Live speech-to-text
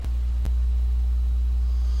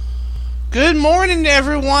Good morning,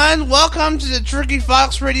 everyone. Welcome to the Tricky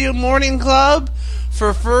Fox Radio Morning Club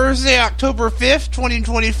for Thursday, October 5th,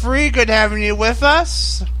 2023. Good having you with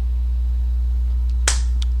us.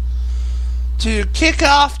 To kick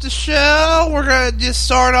off the show, we're going to just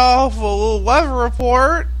start off with a little weather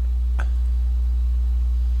report.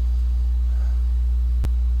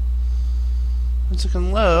 Once it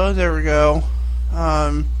can load, there we go.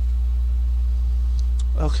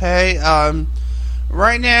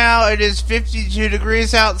 Right now it is 52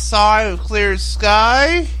 degrees outside with clear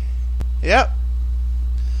sky. Yep.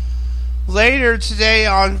 Later today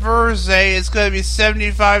on Thursday, it's going to be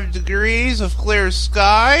 75 degrees with clear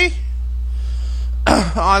sky.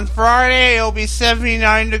 On Friday, it'll be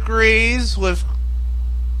 79 degrees with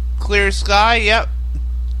clear sky. Yep.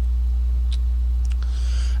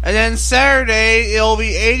 And then Saturday, it'll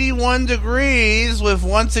be 81 degrees with,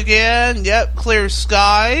 once again, clear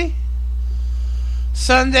sky.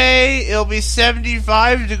 Sunday, it'll be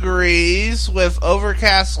 75 degrees with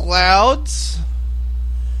overcast clouds.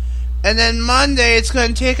 And then Monday, it's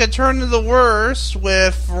going to take a turn to the worst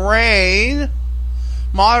with rain.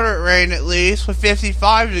 Moderate rain, at least, with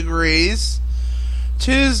 55 degrees.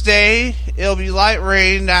 Tuesday, it'll be light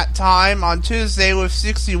rain that time on Tuesday with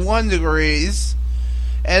 61 degrees.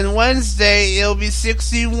 And Wednesday, it'll be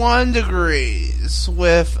 61 degrees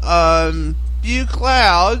with few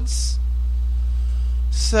clouds.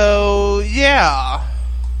 So, yeah.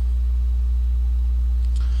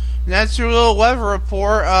 And that's your little weather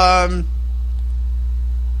report.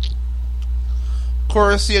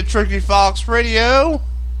 Courtesy of Tricky Fox Radio.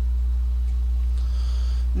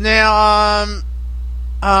 Now,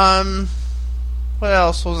 what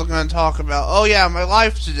else was I going to talk about? Oh, yeah, my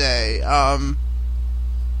life today.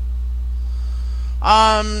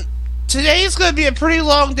 Today's going to be a pretty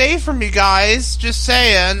long day for me, guys. Just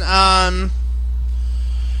saying.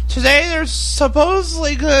 Today there's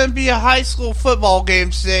supposedly going to be a high school football game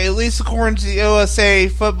today, at least according to the USA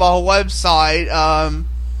football website.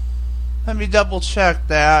 Let me double check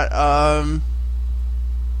that.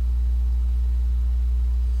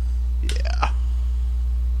 Yeah.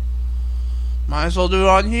 Might as well do it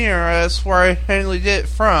on here. That's where I mainly did it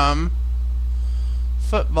from.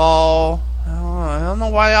 Football. I don't know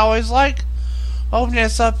why I always like opening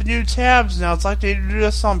this up in new tabs now. It's like they do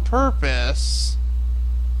this on purpose.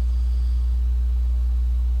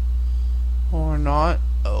 Or not.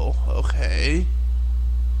 Oh, okay.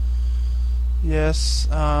 Yes,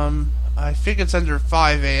 I think it's under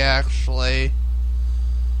 5A, actually.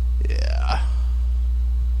 Yeah.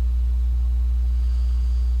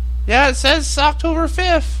 Yeah, it says October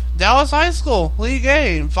 5th. Dallas High School, league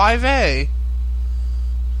game, 5A.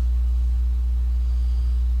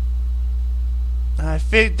 I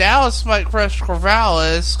think Dallas might crush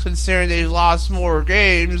Corvallis, considering they've lost more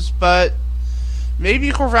games, but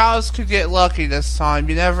maybe Corvallis could get lucky this time.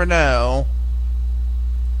 You never know.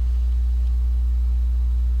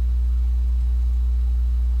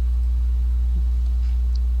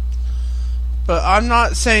 But I'm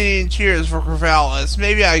not saying cheers for Corvallis.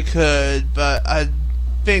 Maybe I could, but I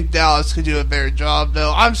think Dallas could do a better job,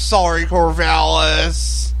 though. I'm sorry,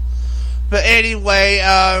 Corvallis. But anyway,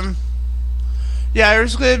 yeah,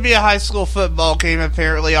 there's going to be a high school football game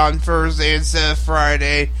apparently on Thursday instead of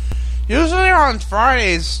Friday. Usually they're on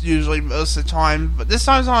Fridays, usually most of the time, but this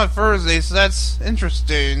time's on Thursday, so that's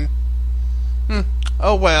interesting.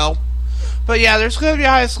 Oh well. But yeah, there's going to be a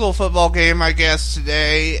high school football game, I guess,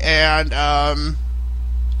 today, and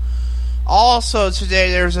also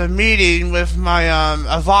today there's a meeting with my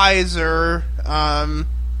advisor,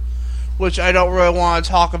 which I don't really want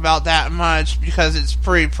to talk about that much because it's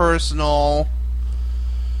pretty personal.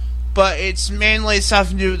 But it's mainly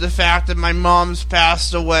something to do with the fact that my mom's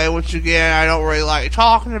passed away, which again, I don't really like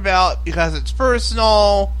talking about because it's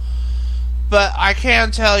personal. But I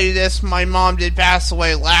can tell you this, my mom did pass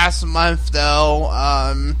away last month, though.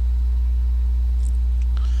 And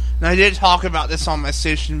I did talk about this on my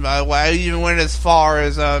station, by the way. I even went as far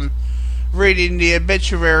as reading the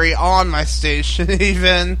obituary on my station,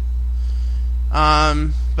 even.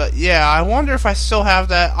 But yeah, I wonder if I still have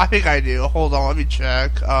that. I think I do. Hold on, let me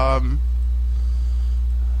check.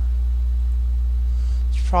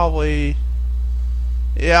 It's probably...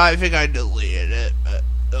 Yeah, I think I deleted it, but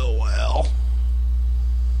oh well.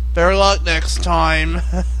 Better luck next time.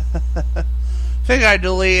 I think I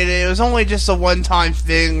deleted it. It was only just a one-time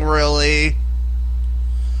thing, really.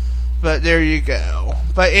 But there you go.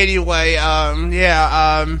 But anyway,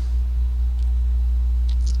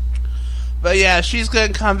 But yeah, she's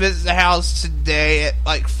gonna come visit the house today at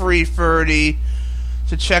like 3:30.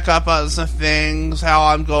 to check up on some things, how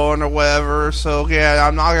I'm going or whatever. So again,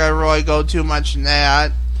 I'm not going to really go too much in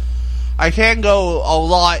that. I can go a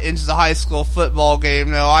lot into the high school football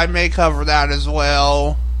game, though. I may cover that as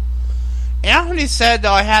well. Anthony said,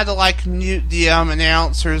 though, I had to, like, mute the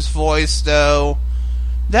announcer's voice, though.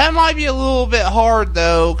 That might be a little bit hard,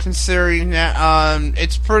 though, considering that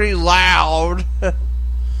it's pretty loud.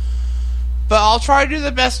 But I'll try to do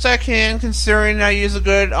the best I can, considering I use a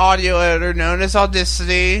good audio editor known as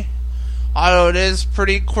Audacity. Although it is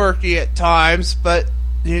pretty quirky at times, but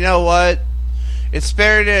you know what? It's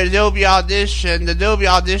better than Adobe Audition. The Adobe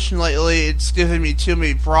Audition lately, it's giving me too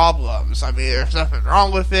many problems. I mean, there's nothing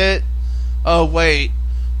wrong with it. Oh, wait.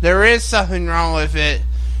 There is something wrong with it.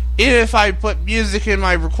 Even if I put music in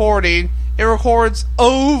my recording, it records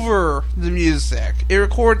over the music. It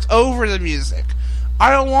records over the music.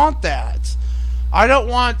 I don't want that. When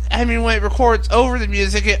it records over the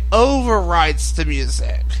music, it overwrites the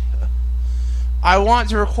music. I want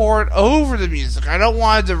to record over the music. I don't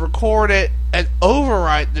want to record it and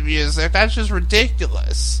overwrite the music. That's just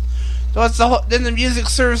ridiculous. So then the music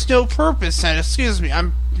serves no purpose. And excuse me,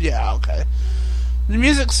 okay. The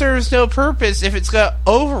music serves no purpose if it's gonna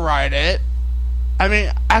override it. I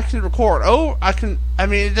mean, I can record.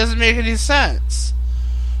 It doesn't make any sense.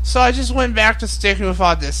 So I just went back to sticking with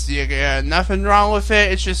Audacity again. Nothing wrong with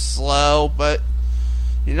it. It's just slow, but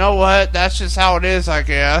you know what? That's just how it is, I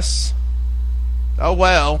guess. Oh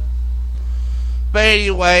well. But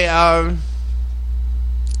anyway,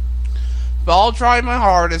 but I'll try my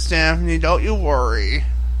hardest, Anthony. Don't you worry.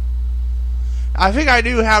 I think I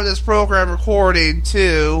do have this program recording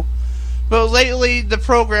too, but lately the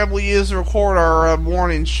program we use to record our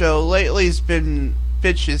morning show lately has been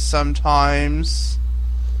bitches sometimes.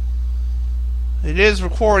 It is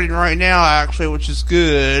recording right now, actually, which is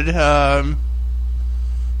good.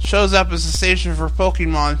 Shows up as a station for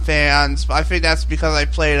Pokemon fans, but I think that's because I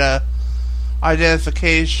played a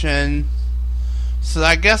identification, so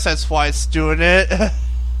I guess that's why it's doing it.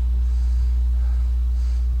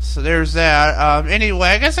 So there's that. Anyway,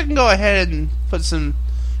 I guess I can go ahead and put some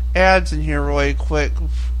ads in here really quick,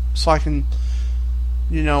 so I can,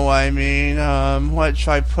 you know what I mean. What should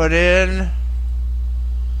I put in?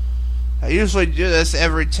 I usually do this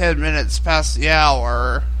every 10 minutes past the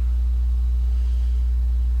hour.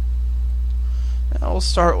 I'll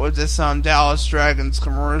start with this Dallas Dragons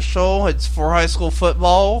commercial. It's for high school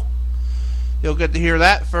football. You'll get to hear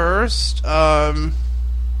that first. Yeah.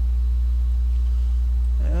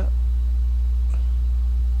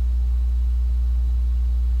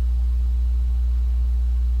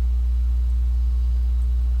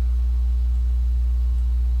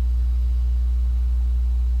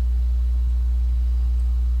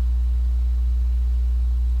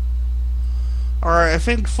 Alright, I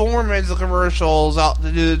think 4 minutes of commercials out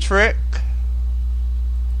to do the trick.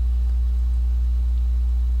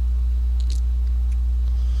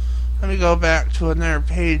 Let me go back to another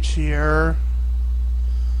page here.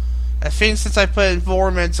 I think since I put in 4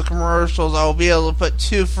 minutes of commercials, I'll be able to put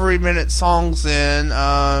 2 3-minute songs in.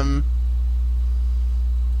 I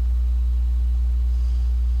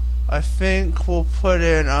think we'll put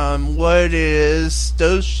in, what is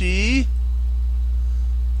Doshi?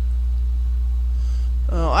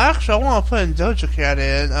 Oh, actually, I want to put in Doja Cat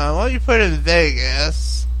in. Why don't you put in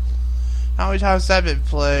Vegas? How many times has that been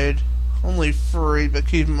played? Only 3, but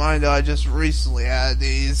keep in mind that I just recently added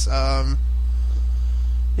these. Yeah,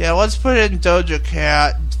 let's put in Doja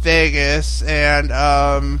Cat, Vegas, and,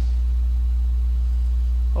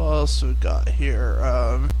 what else we got here?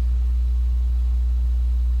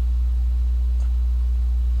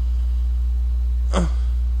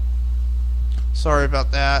 Sorry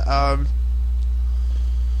about that. I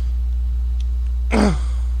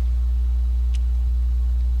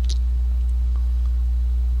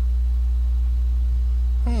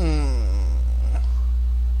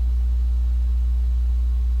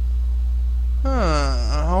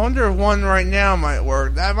wonder if one right now might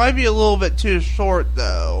work. That might be a little bit too short,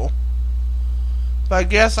 though. But I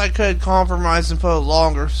guess I could compromise and put a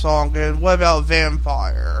longer song in. What about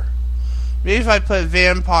Vampire? Maybe if I put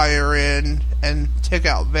Vampire in and take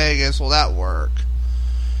out Vegas, will that work?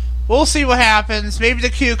 We'll see what happens. Maybe the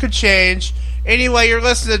queue could change. Anyway, you're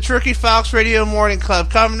listening to Tricky Fox Radio Morning Club.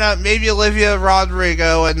 Coming up, maybe Olivia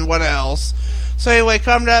Rodrigo and what else. So anyway,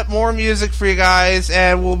 coming up, more music for you guys,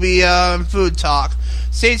 and we'll be food talk.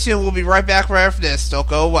 Stay tuned. We'll be right back right after this. Don't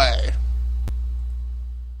go away.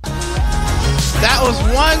 That was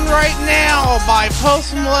One Right Now by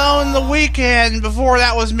Post Malone and The Weeknd. Before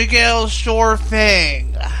that was Miguel's Sure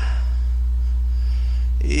Thing.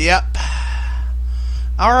 Yep.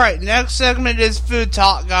 Alright, next segment is food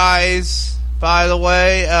talk, guys. By the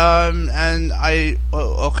way, I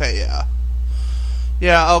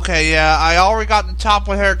already got the top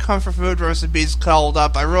 100 comfort food recipes called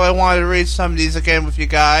up. I really wanted to read some of these again with you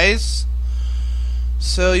guys.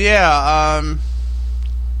 So,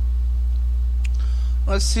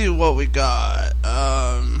 let's see what we got.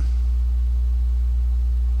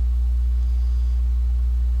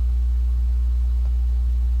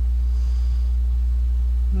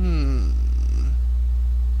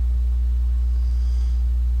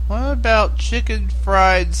 What about chicken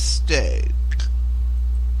fried steak?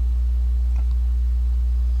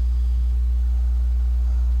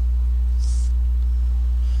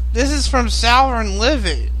 This is from Southern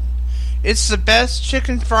Living. It's the best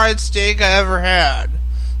chicken fried steak I ever had.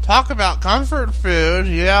 Talk about comfort food.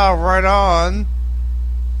 Yeah, right on.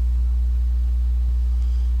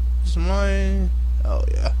 Oh,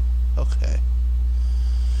 yeah. Okay.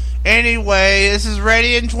 Anyway, this is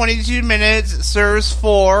ready in 22 minutes. It serves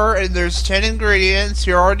 4, and there's 10 ingredients.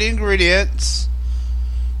 Here are the ingredients.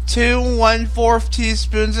 2 1/4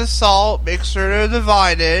 teaspoons of salt. Make sure they're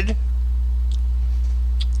divided.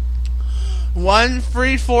 1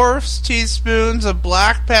 3/4 teaspoons of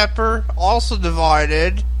black pepper, also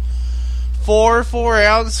divided. 4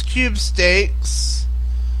 4-ounce cube steaks.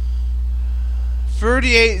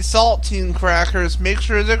 38 saltine crackers. Make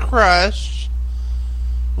sure they're crushed.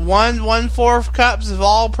 1 1/4 cups of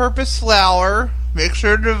all-purpose flour. Make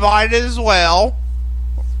sure to divide it as well.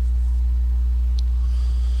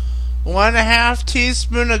 1/2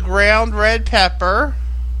 teaspoon of ground red pepper.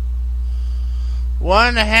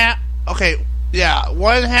 1/2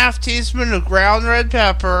 teaspoon of ground red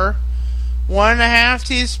pepper. 1/2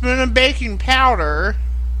 teaspoon of baking powder.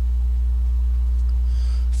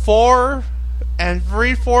 4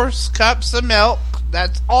 3/4 cups of milk.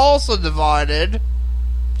 That's also divided.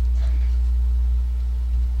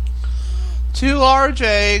 2 large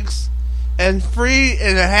eggs, and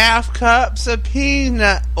 3.5 cups of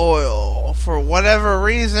peanut oil for whatever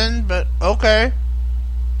reason, but okay.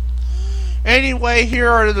 Anyway,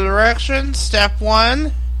 here are the directions. Step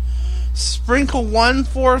 1. Sprinkle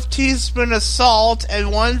 1/4 teaspoon of salt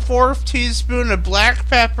and 1/4 teaspoon of black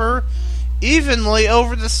pepper evenly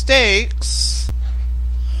over the steaks.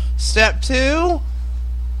 Step 2.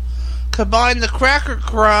 Combine the cracker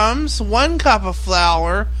crumbs, 1 cup of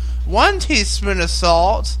flour, 1 teaspoon of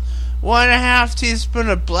salt, 1/2 teaspoon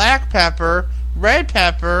of black pepper, red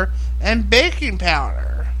pepper, and baking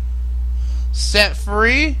powder. Step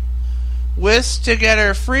 3. Whisk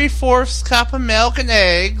together 3/4 cup of milk and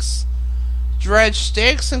eggs. Dredge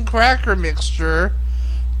steaks in cracker mixture.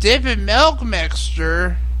 Dip in milk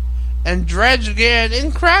mixture. And dredge again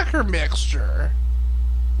in cracker mixture.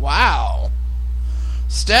 Wow.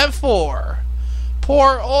 Step 4.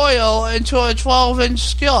 Pour oil into a 12-inch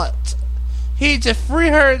skillet. Heat to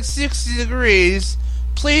 360 degrees.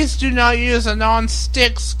 Please do not use a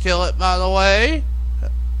non-stick skillet, by the way.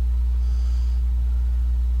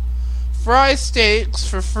 Fry steaks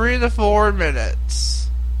for 3 to 4 minutes.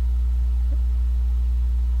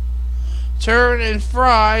 Turn and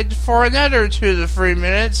fry for another 2 to 3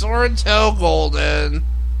 minutes or until golden.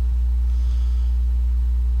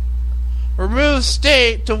 Remove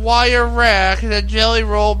steak to wire rack in a jelly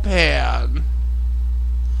roll pan.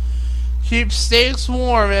 Keep steaks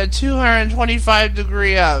warm in a 225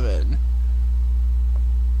 degree oven.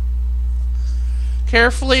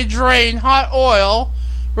 Carefully drain hot oil,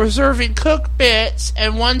 reserving cooked bits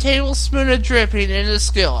and 1 tablespoon of dripping in the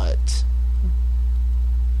skillet.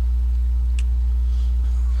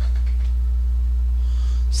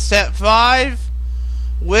 Step 5.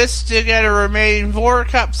 Whisk together remaining 4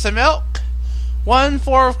 cups of milk,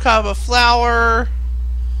 1/4 cup of flour,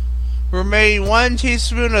 remaining 1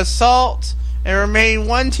 teaspoon of salt, and remaining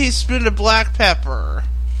 1 teaspoon of black pepper.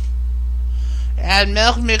 Add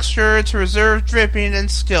milk mixture to reserve dripping in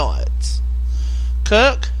skillet.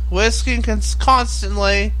 Cook, whisking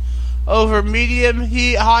constantly over medium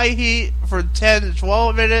heat, high heat for 10 to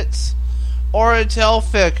 12 minutes or until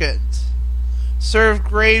thickened. Serve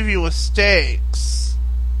gravy with steaks.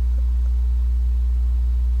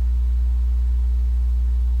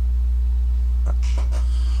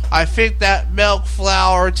 I think that milk,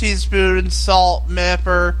 flour, teaspoon, salt,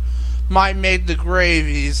 pepper might make the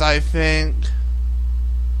gravies, I think.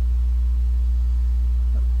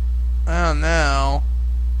 I don't know.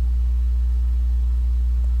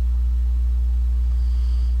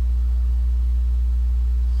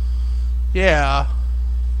 Yeah.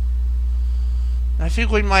 I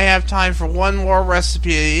think we might have time for one more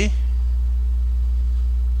recipe.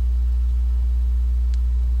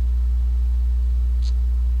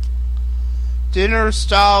 dinner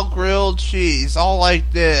style grilled cheese, all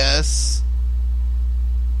like this.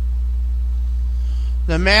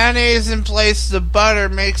 The mayonnaise in place of the butter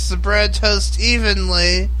makes the bread toast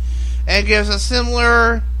evenly and gives a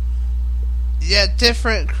similar yet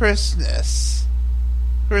different crispiness.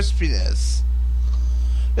 This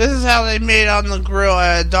is how they made on the grill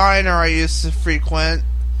at a diner I used to frequent.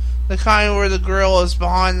 The kind where the grill is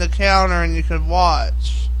behind the counter and you can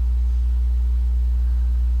watch.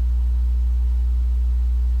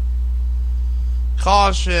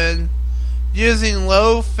 Caution: using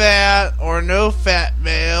low-fat or no-fat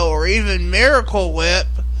mayo or even Miracle Whip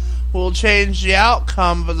will change the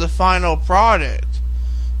outcome of the final product.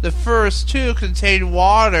 The first two contain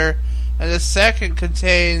water and the second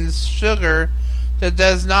contains sugar that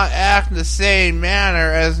does not act in the same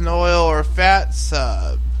manner as an oil or fat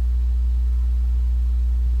sub.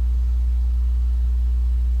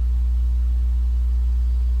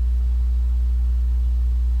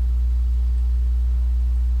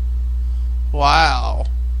 Wow.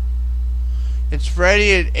 It's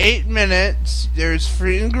ready in 8 minutes. There's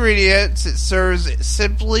free ingredients. It serves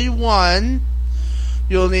simply one.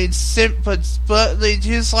 You'll need split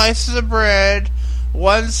 2 slices of bread,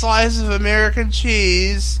 1 slice of American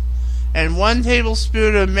cheese, and 1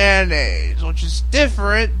 tablespoon of mayonnaise, which is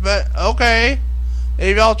different, but okay.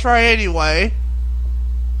 Maybe I'll try anyway.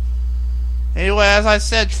 Anyway, as I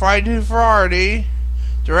said, try new variety.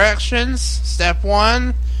 Directions: Step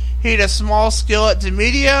 1. Heat a small skillet to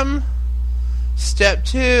medium. Step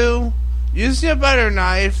 2. Using a butter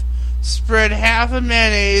knife, spread half of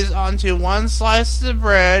mayonnaise onto 1 slice of the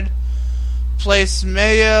bread. Place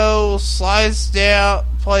mayo side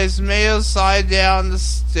down the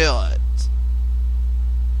skillet.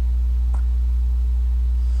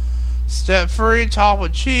 Step 3. Top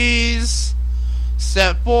with cheese.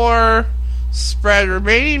 Step 4. Spread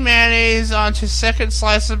remaining mayonnaise onto second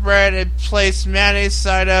slice of bread and place mayonnaise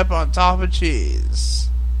side up on top of cheese.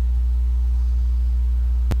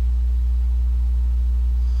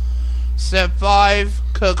 Step 5.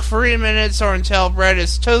 Cook 3 minutes or until bread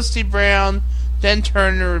is toasty brown, then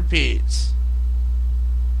turn and repeat.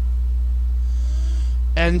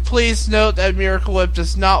 And please note that Miracle Whip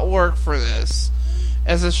does not work for this,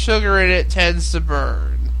 as the sugar in it tends to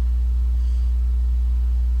burn.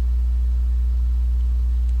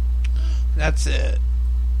 That's it.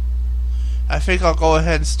 I think I'll go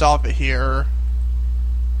ahead and stop it here.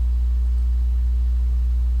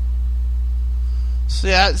 So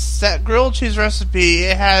yeah, that grilled cheese recipe,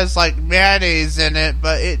 it has like mayonnaise in it,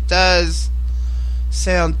 but it does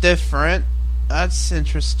sound different. That's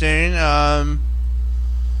interesting.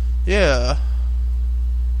 Yeah.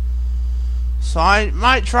 So I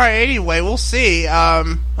might try it anyway. We'll see.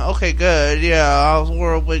 Okay, good. Yeah, I was a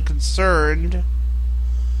little bit concerned.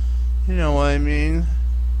 You know what I mean.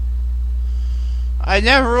 I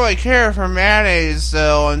never really cared for mayonnaise,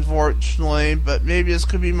 though, unfortunately. But maybe this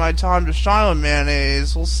could be my time to shine with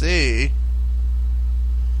mayonnaise. We'll see.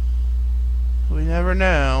 We never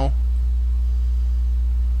know.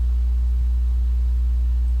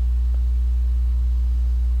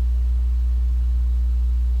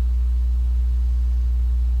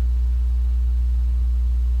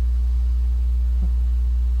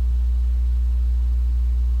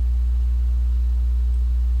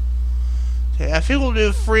 I think we'll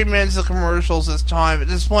do 3 minutes of commercials this time. At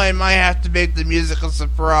this point, I might have to make the music a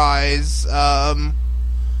surprise. But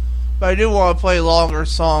I do want to play longer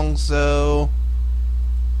songs, though.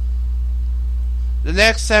 The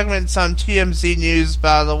next segment's on TMZ News,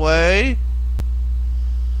 by the way.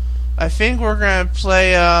 I think we're going to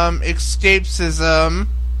play Escapism.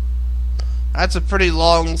 That's a pretty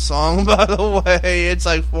long song, by the way. It's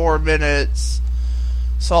like 4 minutes.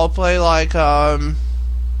 So I'll play like a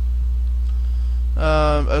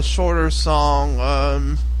shorter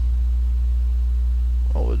song.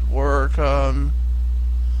 What would work?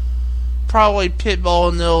 Probably Pitbull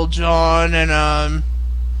and Lil Jon, and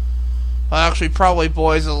well, actually probably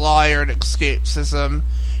Boys a Liar and Escapism.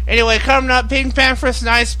 Anyway, coming up, Pink Pantheress and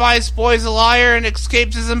Ice Spice, Boys a Liar and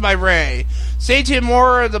Escapism by Ray. Stay tuned,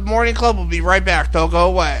 more of the Morning Club will be right back. Don't go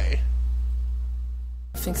away.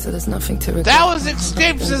 So there's nothing to regret. That was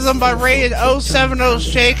Escapism by Ray and 070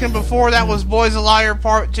 Shake, and before that was Boys a Liar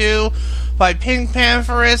Part 2 by Pink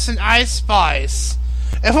Pantheress and Ice Spice.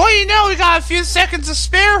 And what do you know, we got a few seconds to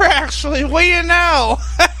spare, actually. What do you know?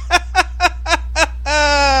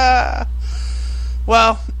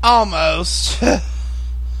 Well, almost.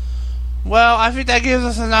 Well, I think that gives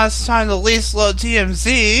us a nice time to least load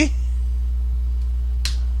TMZ.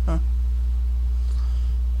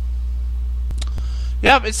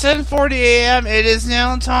 Yep, it's 7:40 a.m. It is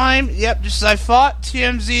now time. Yep, just as I thought.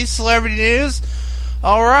 TMZ Celebrity News.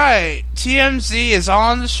 Alright, TMZ is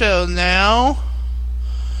on the show now.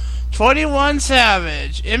 21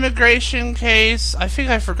 Savage, immigration case. I think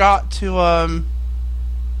I forgot to,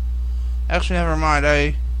 actually, never mind.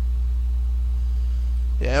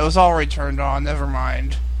 Yeah, it was already turned on. Never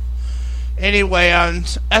mind. Anyway,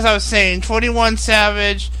 as I was saying, 21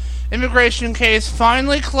 Savage, immigration case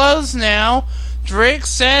finally closed now. Drake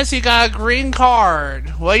says he got a green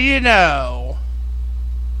card. What do you know?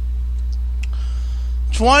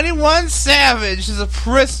 21 Savage is a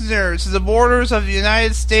prisoner to the borders of the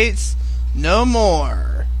United States no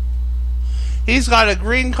more. He's got a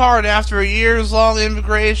green card after a years-long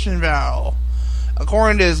immigration battle,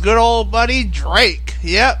 according to his good old buddy Drake.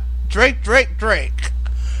 Yep, Drake.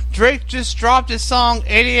 Drake just dropped his song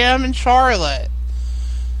 8 a.m. in Charlotte,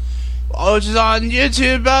 which is on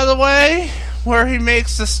YouTube, by the way, where he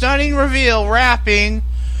makes the stunning reveal rapping,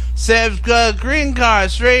 says, got a green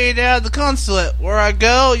card straight out of the consulate. Where I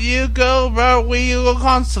go, you go, bro, we go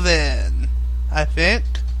consulate. I think.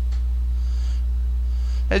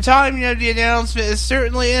 The timing of the announcement is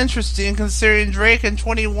certainly interesting, considering Drake and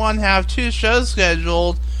 21 have 2 shows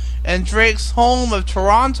scheduled in Drake's home of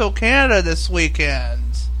Toronto, Canada this weekend.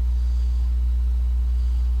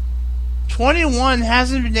 21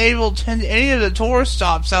 hasn't been able to attend any of the tour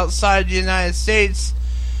stops outside the United States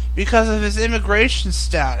because of his immigration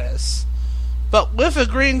status. But with a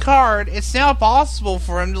green card, it's now possible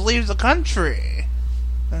for him to leave the country.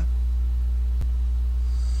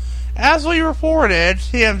 As we reported,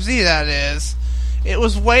 TMZ that is, it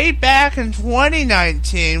was way back in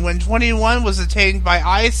 2019 when 21 was detained by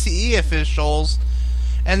ICE officials,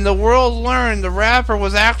 and the world learned the rapper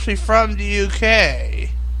was actually from the UK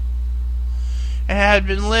and had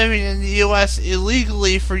been living in the US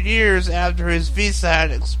illegally for years after his visa had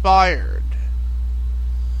expired.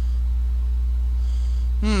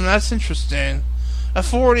 That's interesting.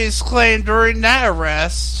 Authorities claimed during that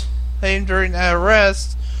arrest,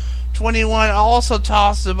 21 also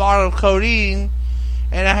tossed a bottle of codeine,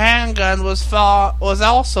 and a handgun was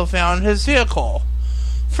also found in his vehicle,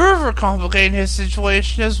 further complicating his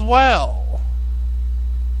situation as well.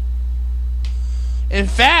 In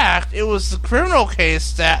fact, it was the criminal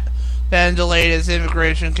case that then delayed his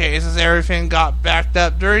immigration case as everything got backed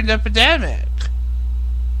up during the pandemic.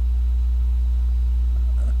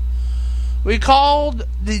 We called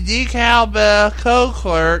the DeKalb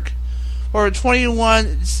co-clerk where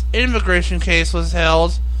 21's immigration case was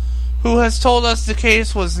held, who has told us the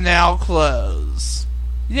case was now closed.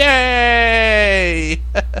 Yay!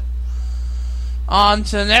 On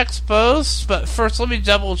to the next post, but first let me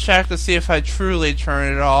double check to see if I truly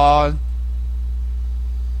turn it on.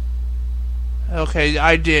 Okay,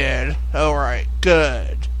 I did. Alright,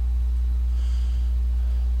 good.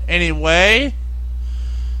 Anyway,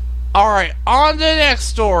 alright, on to the next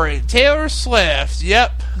story. Taylor Swift.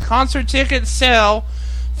 Yep, concert tickets sell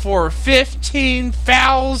for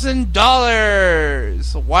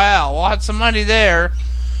 $15,000. Wow, lots of money there.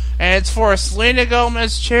 And it's for a Selena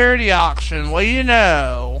Gomez charity auction. What do you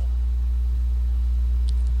know?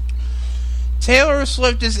 Taylor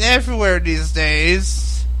Swift is everywhere these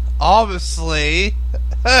days, obviously.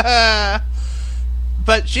 But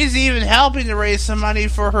she's even helping to raise some money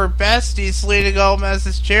for her bestie, Selena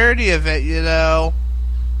Gomez's charity event, you know.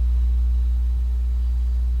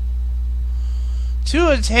 2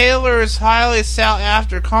 of Taylor's highly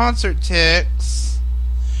sought-after concert tickets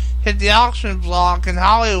hit the auction block in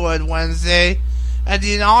Hollywood Wednesday at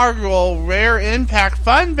the inaugural Rare Impact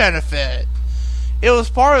Fund benefit. It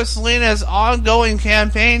was part of Selena's ongoing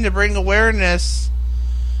campaign to bring awareness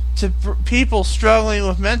to people struggling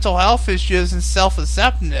with mental health issues and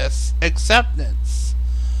self-acceptance.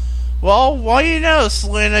 Well, what do you know,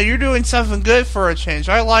 Selena? You're doing something good for a change.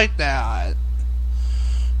 I like that.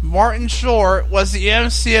 Martin Short was the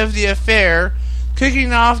MC of the affair,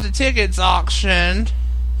 kicking off the tickets auction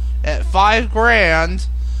at $5,000,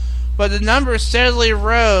 but the number steadily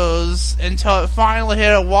rose until it finally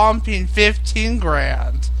hit a whopping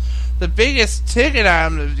 $15,000. The biggest ticket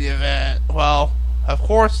item of the event. Well, of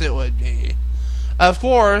course it would be. Of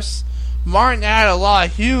course, Martin added a lot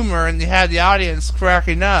of humor and he had the audience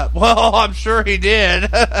cracking up. Well, I'm sure he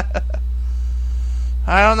did. I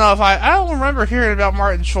don't know if I don't remember hearing about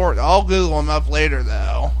Martin Short. I'll Google him up later,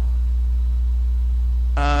 though.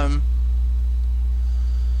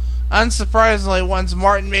 Unsurprisingly, once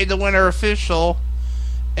Martin made the winner official,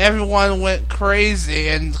 everyone went crazy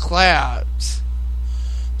and clapped.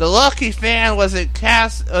 The lucky fan was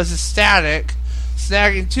ecstatic,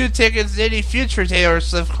 snagging 2 tickets to any future Taylor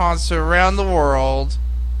Swift concert around the world.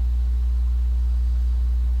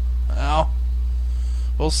 Well,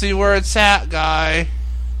 we'll see where it's at, guy.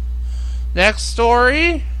 Next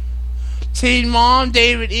story. Teen mom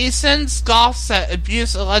David Eason scoffs at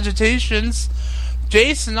abuse allegations.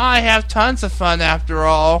 Jason and I have tons of fun after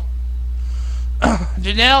all.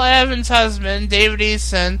 Janelle Evans' husband, David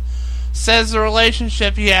Eason, says the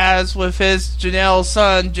relationship he has with his Janelle's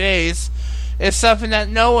son, Jace, is something that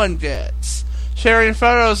no one gets, sharing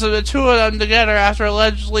photos of the two of them together after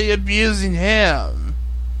allegedly abusing him.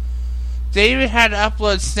 David had to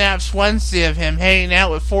upload snaps Wednesday of him hanging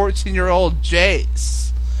out with 14-year-old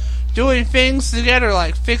Jace, doing things together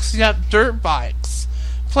like fixing up dirt bikes,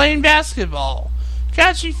 playing basketball,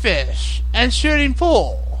 catching fish, and shooting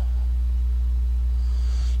pool.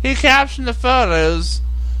 He captioned the photos,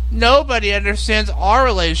 "Nobody understands our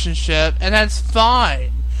relationship, and that's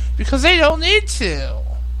fine, because they don't need to."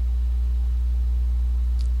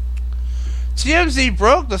 TMZ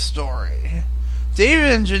broke the story.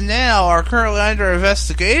 David and Janelle are currently under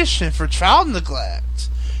investigation for child neglect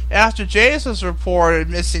after Jace was reported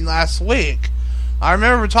missing last week. I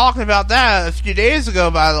remember talking about that a few days ago,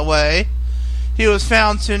 by the way. He was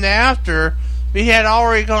found soon after, but he had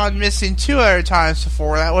already gone missing 2 other times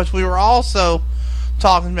before that, which we were also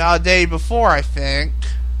talking about a day before, I think.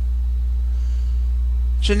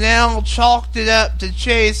 Janelle chalked it up to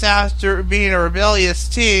Chase after being a rebellious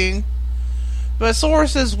teen, but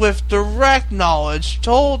sources with direct knowledge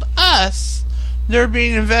told us they're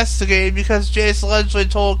being investigated because Chase allegedly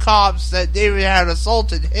told cops that David had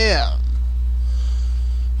assaulted him.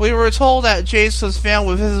 We were told that Chase was found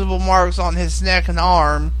with visible marks on his neck and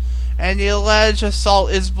arm, and the alleged assault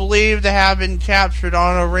is believed to have been captured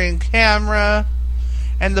on a Ring camera,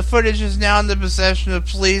 and the footage is now in the possession of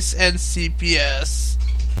police and CPS.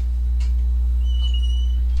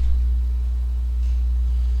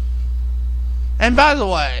 And by the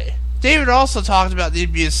way, David also talked about the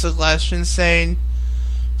abuse allegations, saying,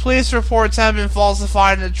 "Police reports have been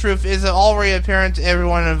falsified and the truth is already apparent to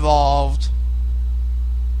everyone involved."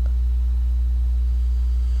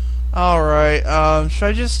 Alright, should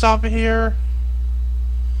I just stop it here?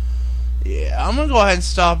 Yeah, I'm gonna go ahead and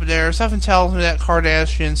stop it there. Something tells me that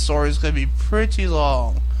Kardashian story is gonna be pretty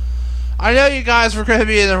long. I know you guys were gonna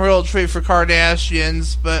be in a real treat for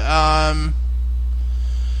Kardashians, but, I'm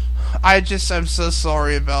so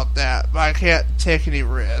sorry about that, but I can't take any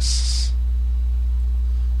risks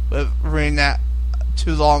with reading that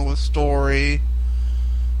too long of a story.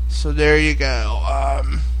 So there you go.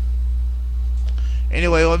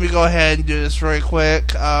 Anyway, let me go ahead and do this really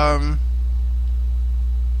quick.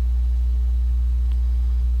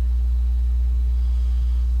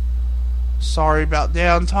 Sorry about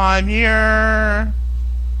downtime here.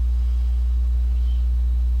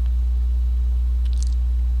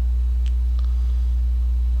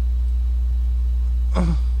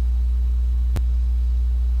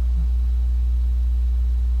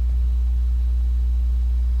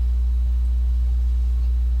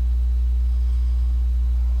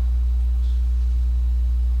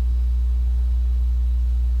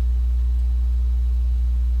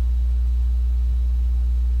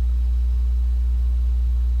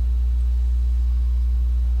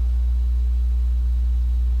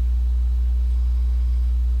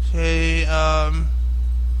 Okay,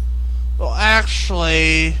 well,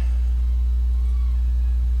 actually,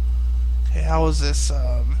 okay, how was this,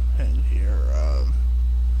 in here,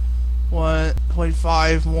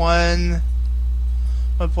 1.51,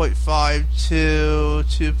 1.52,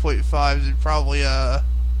 2.5 is probably, this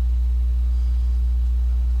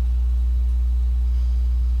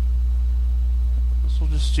will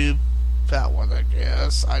just do that one, I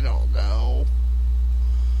guess, I don't know.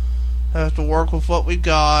 Have to work with what we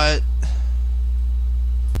got.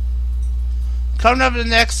 Coming up in the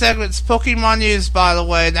next segment, it's Pokemon News, by the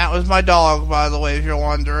way. And that was my dog, by the way, if you're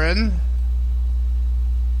wondering.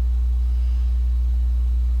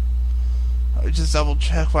 Let me just double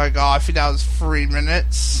check what I got. I think that was 3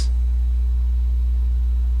 minutes.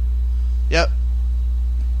 Yep.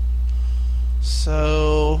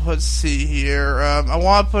 So, let's see here. I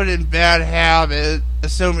want to put in Bad Habit,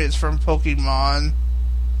 assuming it's from Pokemon.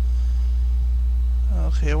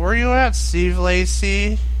 Okay, where are you at, Steve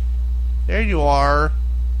Lacy? There you are.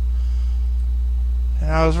 And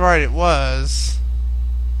I was right, it was.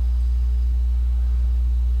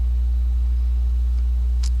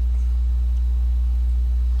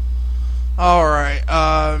 Alright,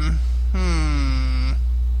 I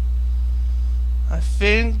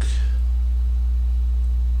think...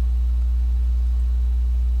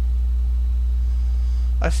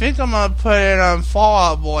 I think I'm gonna put in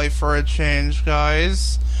Fallout Boy for a change,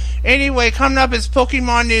 guys. Anyway, coming up is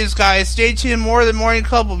Pokemon news, guys. Stay tuned. More of the Morning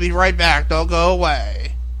Club will be right back. Don't go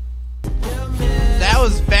away. That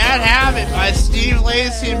was Bad Habit by Steve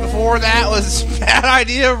Lacy, and before that was Bad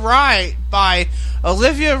Idea Right by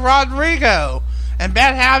Olivia Rodrigo. And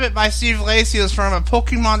Bad Habit by Steve Lacy is from a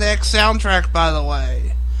Pokemon X soundtrack, by the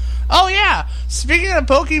way. Oh yeah, speaking of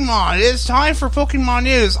Pokemon, it is time for Pokemon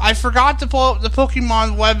news. I forgot to pull up the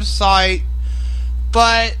Pokemon website,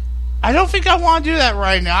 but I don't think I want to do that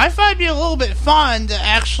right now. I thought it'd be a little bit fun to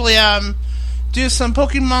actually do some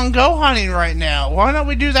Pokemon Go hunting right now. Why don't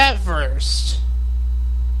we do that first?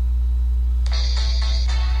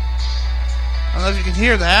 I don't know if you can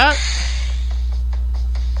hear that.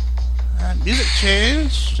 Music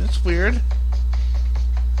changed. That's weird.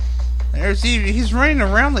 There's Eevee. He's running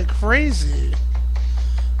around like crazy.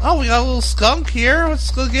 Oh, we got a little skunk here. Let's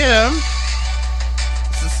go get him.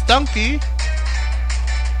 It's a Stunky.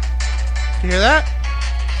 You hear that?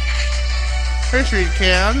 Pretty sure you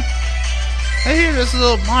can. I hear this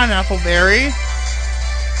little pineapple berry.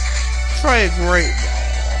 Try a great ball.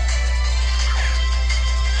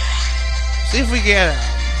 See if we get him.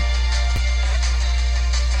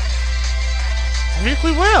 I think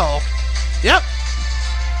we will. Yep.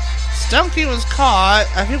 Stunky was caught.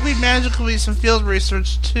 I think we managed to complete some field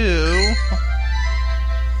research too.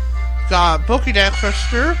 Got Pokédex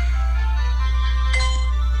register.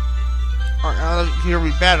 Alright, here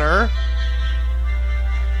we better.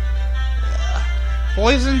 Yeah.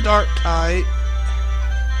 Poison Dark type.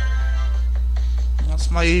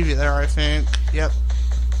 That's my Eevee there, I think. Yep.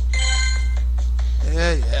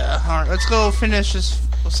 Yeah. Alright, let's go finish this.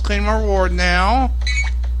 Let's claim our reward now.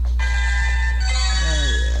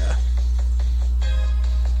 Yeah.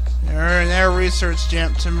 Earn their research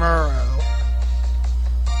jump tomorrow.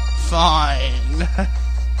 Fine.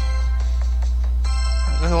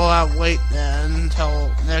 We'll have to wait then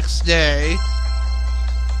until next day.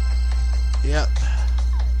 Yep,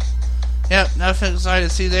 nothing exciting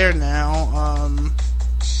to see there now.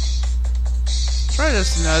 Try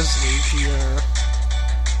this Nuzleaf here.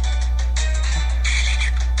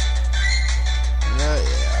 Yeah.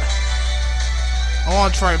 I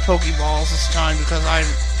want to try Pokeballs this time because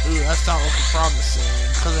ooh, that's not looking promising.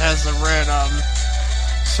 Because it has the red,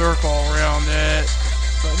 circle around it.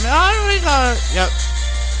 But no, I really got it. Yep.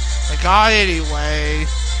 I got it anyway.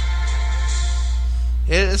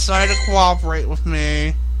 It decided to cooperate with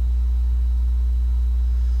me.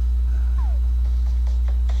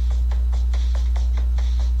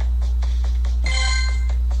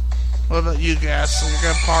 What about you guys? So you're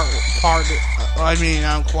gonna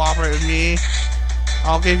cooperate with me.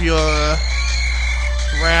 I'll give you a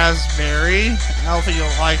raspberry. I don't think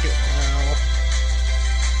you'll like it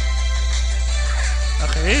though.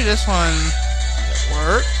 Okay, maybe this one might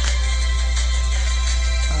work.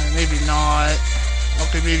 Maybe not.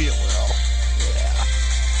 Okay, maybe it will.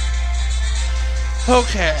 Yeah.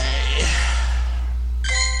 Okay.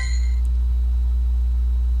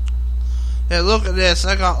 Yeah, look at this.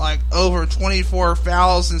 I got like over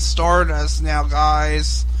 24,000 Stardust now,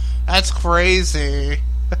 guys. That's crazy.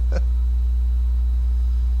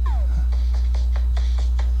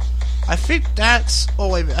 I think that's... Oh,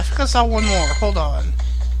 wait a minute. I think I saw one more. Hold on.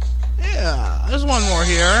 Yeah, there's one more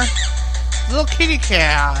here. Little kitty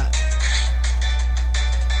cat.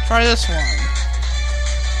 Try this one.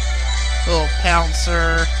 Little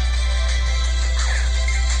Pouncer.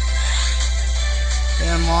 Get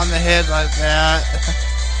him on the head like that.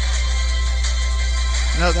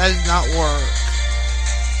 No, that did not work.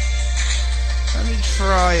 Let me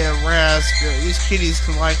try a raspberry. These kitties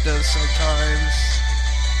can like those sometimes.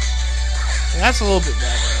 Yeah, that's a little bit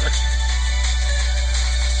better.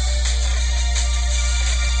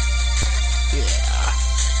 Yeah.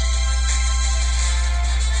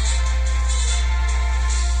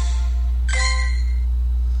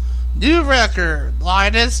 New record,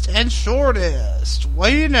 lightest and shortest. What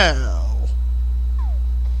do you know?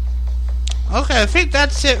 Okay, I think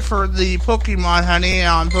that's it for the Pokemon honey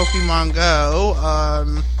on Pokemon Go.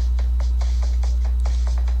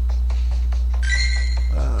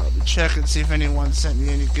 Let me check and see if anyone sent me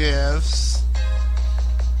any gifts.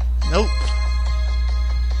 Nope.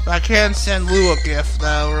 But I can send Lou a gift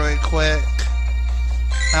though, really quick.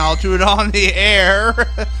 I'll do it on the air.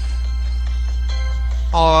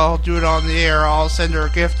 I'll do it on the air. I'll send her a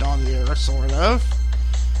gift on the air, sort of.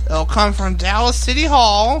 It'll come from Dallas City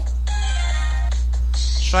Hall.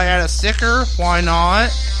 Should I add a sticker? Why not?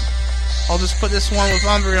 I'll just put this one with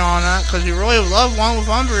Umbreon on it, because you really love one with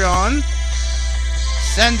Umbreon.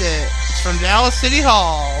 Send it. It's from Dallas City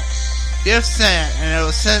Hall. Gift sent, and it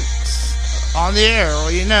was sent on the air,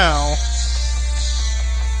 well, you know.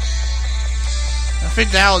 I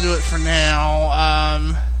think that'll do it for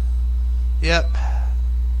now. Yep.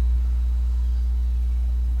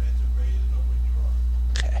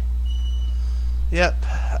 Okay. Yep.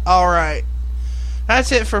 Alright.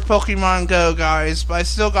 That's it for Pokemon Go, guys. But I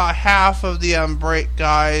still got half of the break,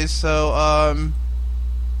 guys. So,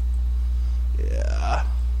 yeah.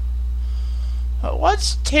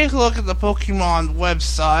 Let's take a look at the Pokemon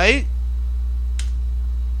website.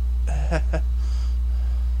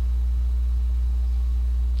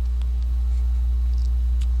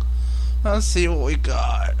 Let's see what we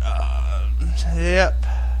got. Yep.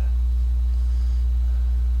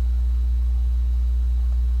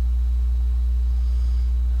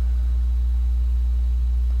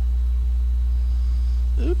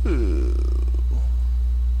 Ooh.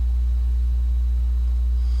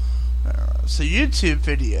 It's a YouTube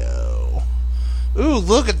video. Ooh,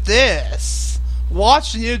 look at this.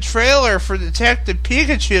 Watch the new trailer for Detective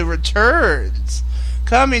Pikachu Returns,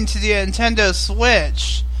 coming to the Nintendo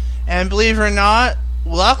Switch. And believe it or not,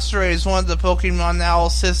 Luxray is one of the Pokemon that will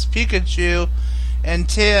assist Pikachu and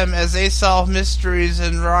Tim as they solve mysteries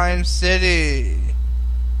in Rhyme City.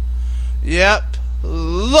 Yep,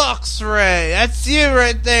 Luxray, that's you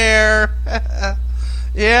right there.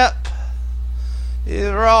 Yep,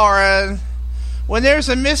 you're roaring. When there's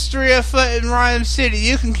a mystery afoot in Rhyme City,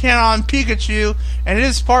 you can count on Pikachu and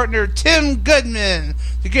his partner Tim Goodman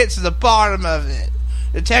to get to the bottom of it.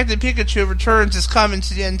 Detective Pikachu Returns is coming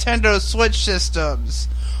to the Nintendo Switch systems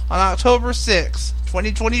on October 6,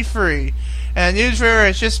 2023, and a new trailer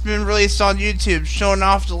has just been released on YouTube showing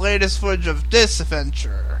off the latest footage of this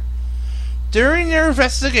adventure. During their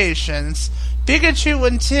investigations, Pikachu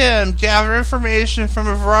and Tim gather information from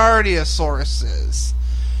a variety of sources.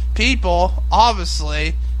 People,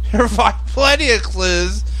 obviously, provide plenty of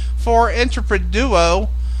clues for our interpret duo,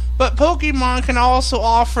 but Pokemon can also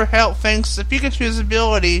offer help thanks to Pikachu's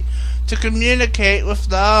ability to communicate with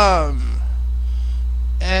them.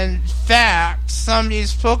 In fact, some of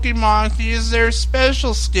these Pokemon can use their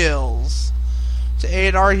special skills to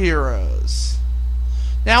aid our heroes.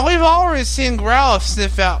 Now, we've already seen Growlithe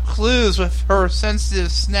sniff out clues with her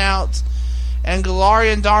sensitive snout and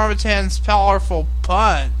Galarian Darmanitan's powerful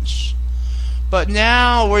punch. But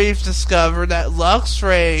now we've discovered that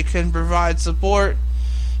Luxray can provide support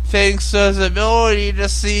thanks to his ability to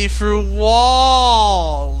see through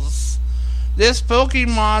walls. This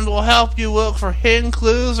Pokemon will help you look for hidden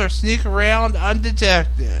clues or sneak around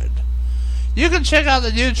undetected. You can check out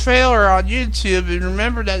the new trailer on YouTube, and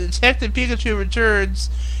remember that Detective Pikachu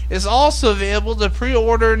Returns is also available to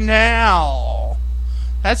pre-order now.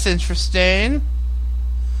 That's interesting.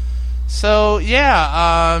 So,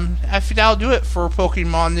 yeah, I think that'll do it for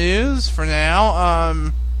Pokemon news for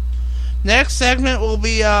now. Next segment will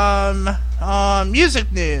be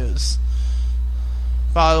music news.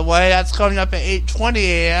 By the way, that's coming up at 8:20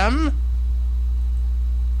 a.m.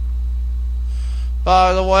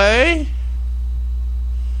 By the way,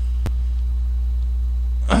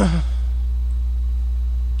 I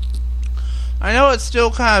know it's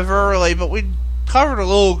still kind of early, but we covered a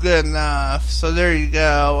little good enough. So there you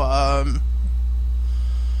go.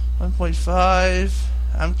 1.5.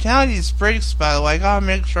 I'm counting these breaks, by the way. I gotta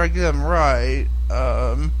make sure I get them right.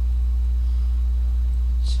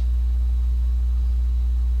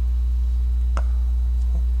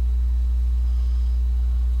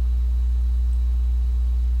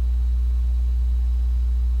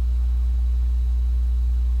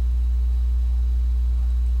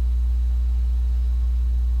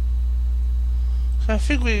 I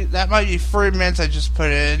think that might be 3 minutes I just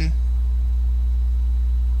put in.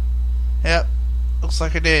 Yep, looks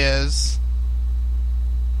like it is.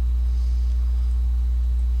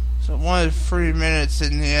 So 1 to 3 minutes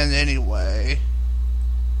in the end anyway.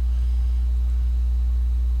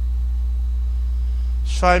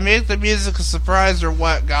 Should I make the music a surprise or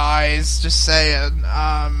what, guys? Just saying.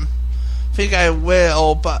 I think I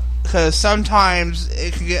will, but because sometimes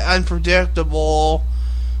it can get unpredictable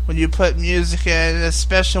when you put music in,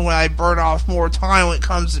 especially when I burn off more time when it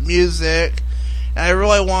comes to music. And I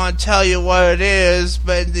really want to tell you what it is,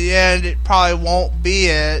 but in the end it probably won't be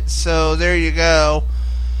it. So there you go.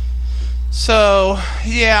 So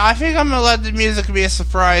yeah, I think I'm gonna let the music be a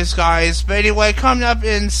surprise, guys. But anyway, coming up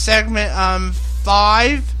in segment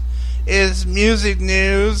 5 is music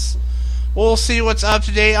news. We'll see what's up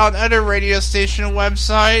to date on other radio station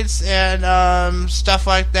websites and stuff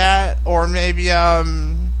like that, or maybe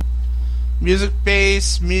music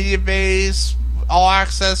base, media base, All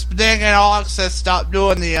Access. But then again, All Access stopped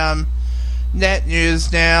doing the net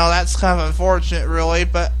news now. That's kind of unfortunate, really,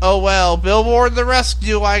 but oh well. Billboard the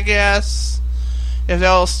rescue, I guess. If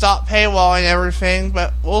they'll stop paywalling everything,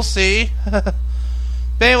 but we'll see. But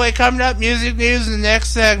anyway, coming up, music news in the next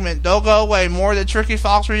segment. Don't go away. More of the Tricky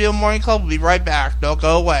Fox Radio Morning Club. We'll be right back. Don't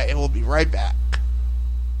go away. We'll be right back.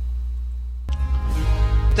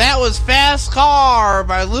 That was Fast Car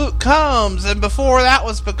by Luke Combs, and before that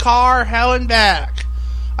was Bakar, Hell and Back.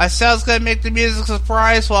 I said I was going to make the music a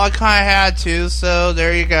surprise, well I kind of had to, so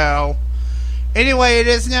there you go. Anyway, it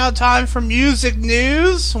is now time for music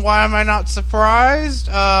news. Why am I not surprised?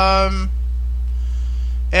 And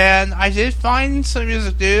I did find some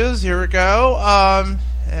music news. Here we go.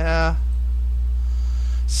 Yeah.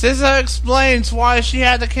 SZA explains why she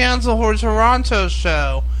had to cancel her Toronto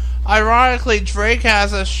show. Ironically, Drake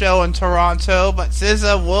has a show in Toronto, but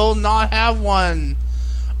SZA will not have one.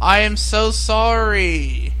 I am so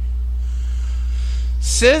sorry.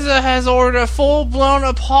 SZA has ordered a full-blown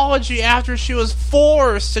apology after she was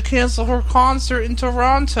forced to cancel her concert in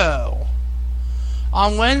Toronto.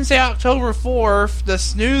 On Wednesday, October 4th, the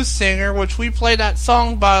Snooze singer, which we played that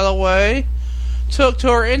song by the way, took to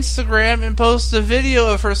her Instagram and posted a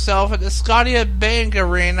video of herself at the Scotiabank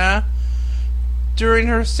Arena during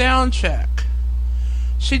her sound check.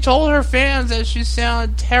 She told her fans that she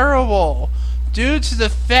sounded terrible due to the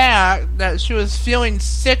fact that she was feeling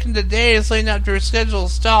sick in the days leading up to her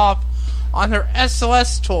scheduled stop on her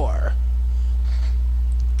SOS tour.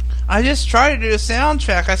 I just tried to do a sound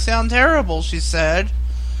check. I sound terrible, she said.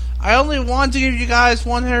 I only want to give you guys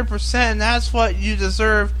 100%, and that's what you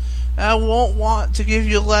deserve, and I won't want to give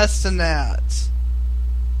you less than that.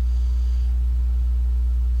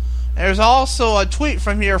 There's also a tweet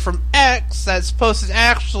from X that's posted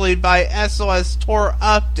actually by SOS Tour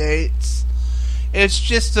Updates. It's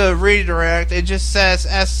just a redirect. It just says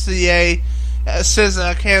SZA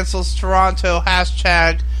cancels Toronto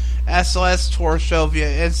 #SOS Tour show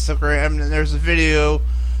via Instagram, and there's a video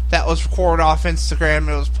that was recorded off Instagram and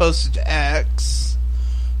it was posted to X.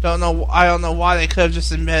 I don't know why they could have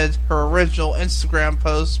just omitted her original Instagram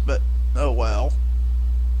post, but oh well.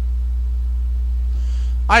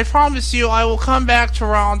 I promise you I will come back to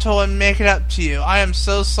Toronto and make it up to you. I am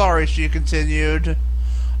so sorry, she continued.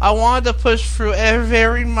 I wanted to push through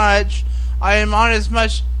very much. I am on as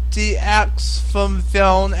much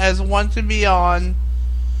dexamethasone as one can be on.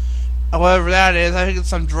 Whatever that is. I think it's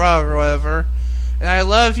some drug or whatever. And I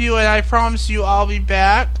love you and I promise you I'll be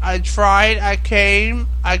back. I tried, I came,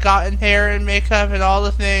 I got in hair and makeup and all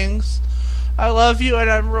the things. I love you and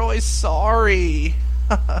I'm really sorry.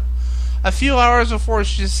 A few hours before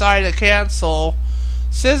she decided to cancel,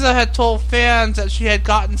 SZA had told fans that she had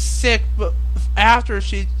gotten sick after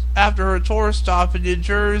her tour stop in New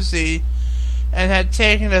Jersey and had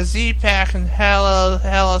taken a Z-Pack and hella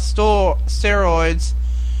steroids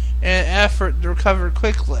in an effort to recover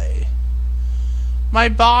quickly. My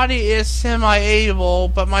body is semi-able,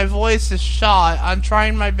 but my voice is shot. I'm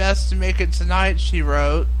trying my best to make it tonight, she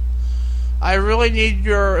wrote. I really need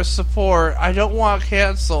your support. I don't want to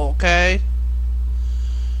cancel, okay?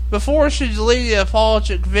 Before she deleted the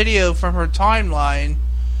apologetic video from her timeline,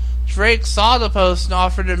 Drake saw the post and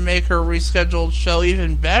offered to make her rescheduled show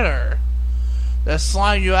even better. The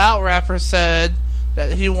Slime You Out rapper said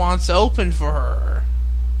that he wants to open for her.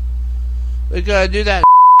 We're gonna do that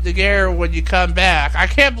together when you come back. I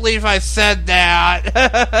can't believe I said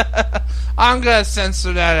that. I'm gonna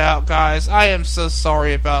censor that out, guys. I am so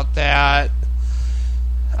sorry about that.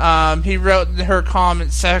 He wrote in her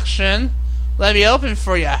comment section, "Let me open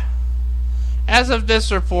for ya." As of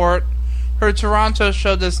this report, her Toronto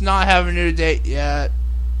show does not have a new date yet.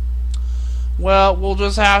 Well, we'll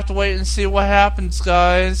just have to wait and see what happens,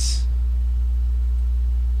 guys.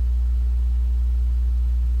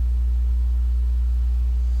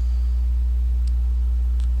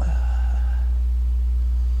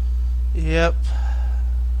 Yep.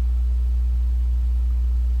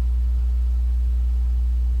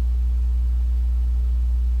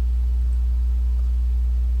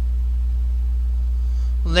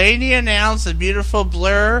 Lady announced a Beautiful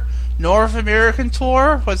Blur North American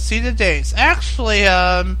tour. Let's see the dates. Actually,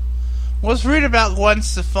 let's read about Gwen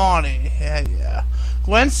Stefani. Yeah.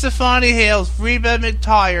 Gwen Stefani hails Reba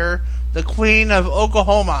McEntire, the Queen of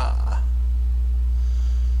Oklahoma.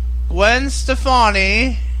 Gwen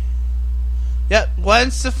Stefani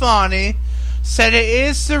said it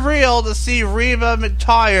is surreal to see Reba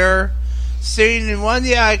McEntire sitting in one of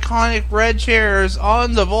the iconic red chairs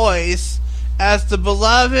on The Voice as the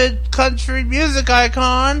beloved country music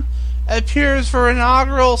icon appears for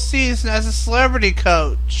inaugural season as a celebrity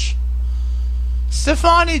coach.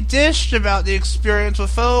 Stefani dished about the experience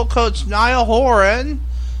with fellow coach Niall Horan,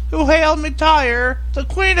 who hailed McIntyre the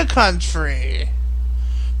Queen of Country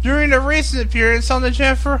during a recent appearance on the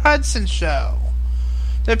Jennifer Hudson Show.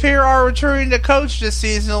 The pair are returning to coach this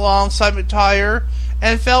season alongside McIntyre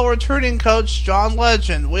and fellow returning coach John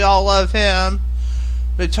Legend. We all love him.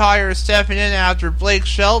 McIntyre is stepping in after Blake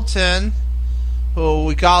Shelton, who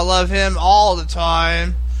we gotta love him all the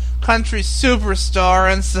time, country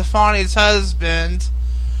superstar and Stefani's husband,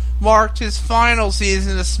 marked his final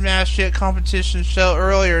season of the Smash Hit competition show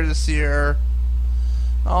earlier this year.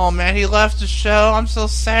 Oh man, he left the show. I'm so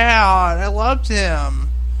sad. I loved him.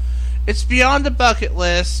 It's beyond the bucket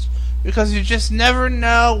list because you just never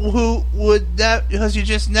know who would that, because you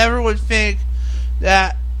just never would think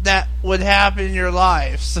that would happen in your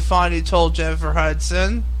life, Stefani told Jennifer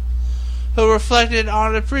Hudson, who reflected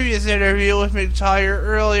on a previous interview with McIntyre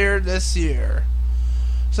earlier this year.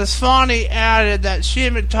 Stefani added that she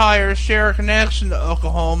and McIntyre share a connection to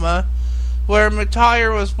Oklahoma, where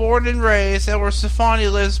McIntyre was born and raised, and where Stefani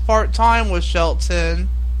lives part-time with Shelton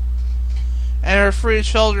and her 3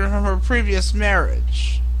 children from her previous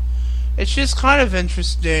marriage. It's just kind of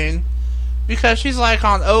interesting because she's like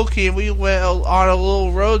on Okie, and we went on a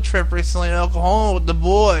little road trip recently in Oklahoma with the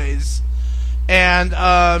boys,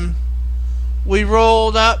 and we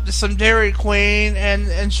rolled up to some Dairy Queen,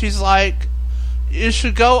 and she's like, you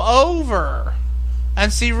should go over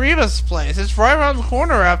and see Reba's place. It's right around the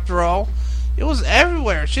corner after all. It was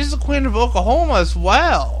everywhere. She's the Queen of Oklahoma as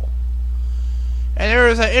well. And there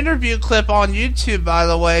is an interview clip on YouTube, by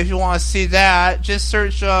the way, if you want to see that. Just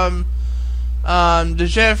search the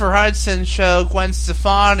Jennifer Hudson Show, Gwen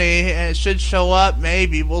Stefani, and it should show up,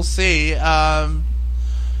 maybe. We'll see. Yeah.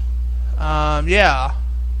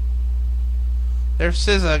 There's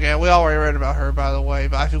SZA again. We already read about her, by the way,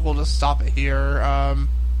 but I think we'll just stop it here.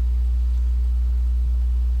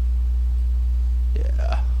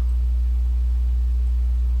 Yeah.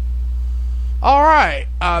 Alright.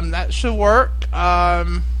 That should work.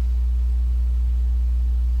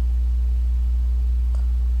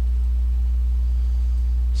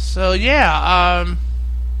 So, yeah.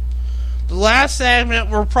 The last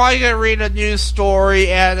segment, we're probably going to read a news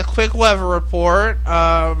story and a quick weather report.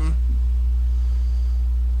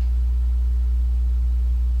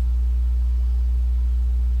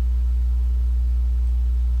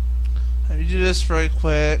 Let me do this really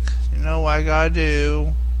quick. You know what I gotta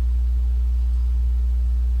do.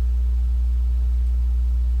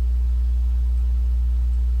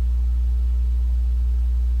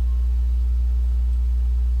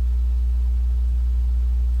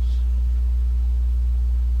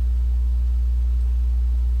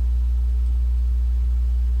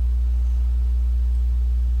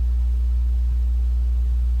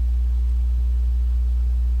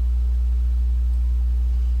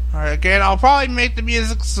 Alright, again, I'll probably make the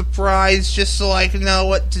music a surprise just so I can know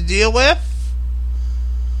what to deal with.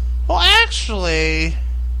 Well, actually,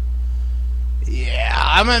 yeah,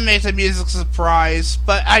 I'm gonna make the music a surprise,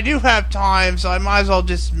 but I do have time, so I might as well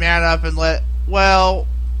just man up and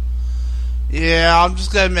yeah, I'm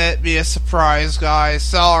just gonna let it be a surprise, guys.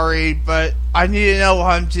 Sorry, but I need to know what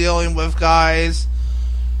I'm dealing with, guys.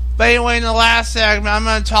 But anyway, in the last segment, I'm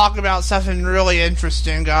gonna talk about something really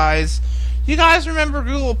interesting, guys. You guys remember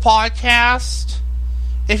Google Podcast?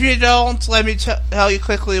 If you don't, let me tell you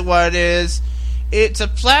quickly what it is. It's a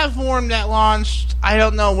platform that launched, I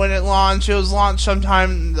don't know when it launched. It was launched sometime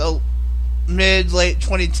in the mid-late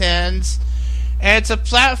 2010s. And it's a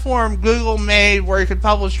platform Google made where you could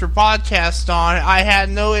publish your podcast on. I had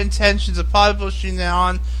no intentions of publishing it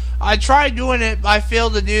on. I tried doing it, but I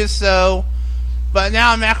failed to do so. But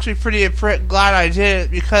now I'm actually pretty glad I did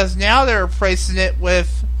it, because now they're replacing it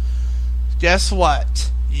with, guess what?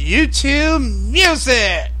 YouTube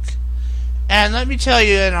Music! And let me tell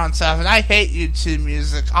you in on something. I hate YouTube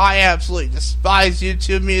Music. I absolutely despise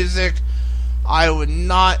YouTube Music. I am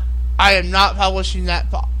not publishing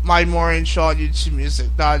my morning show on YouTube Music.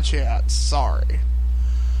 Not a chance. Sorry.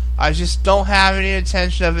 I just don't have any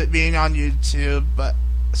intention of it being on YouTube, but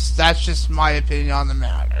that's just my opinion on the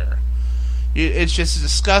matter. It's just a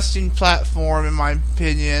disgusting platform, in my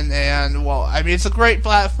opinion, and, well, I mean, it's a great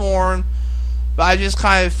platform, but I just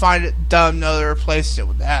kind of find it dumb to replace it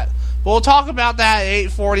with that. But we'll talk about that at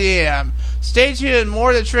 8:40 a.m. Stay tuned. More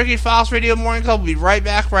of the Tricky Fox Radio Morning Club will be right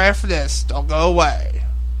back right after this. Don't go away.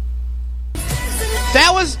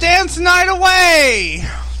 That was Dance the Night Away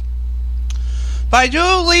by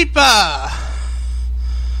Dua Lipa.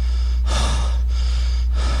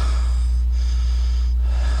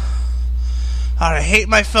 I hate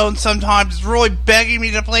my phone sometimes. It's really begging me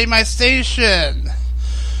to play my station.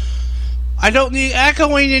 I don't need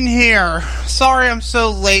echoing in here. Sorry I'm so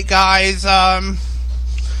late, guys. I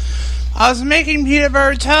was making peanut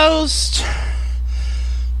butter toast,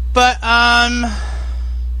 but,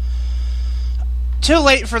 too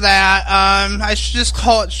late for that. I should just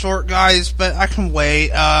call it short, guys, but I can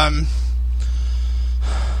wait. I'm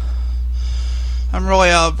really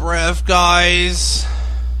out of breath, guys.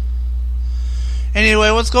 Anyway,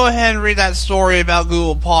 let's go ahead and read that story about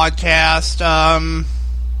Google Podcast.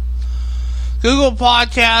 Google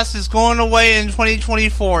Podcast is going away in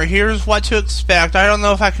 2024. Here's what to expect. I don't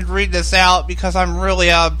know if I can read this out because I'm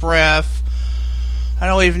really out of breath. I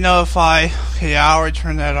don't even know if okay, I already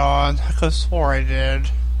turned that on. I could have swore I did.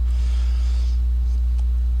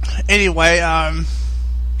 Anyway,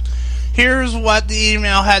 here's what the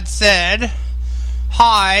email had said.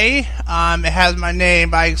 Hi, it has my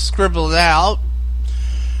name, but I scribbled it out.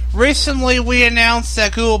 Recently, we announced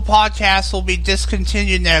that Google Podcasts will be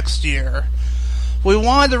discontinued next year. We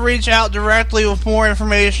wanted to reach out directly with more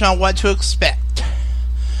information on what to expect.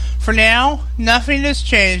 For now, nothing is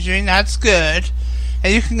changing, that's good,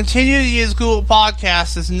 and you can continue to use Google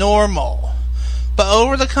Podcasts as normal. But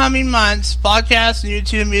over the coming months, podcasts and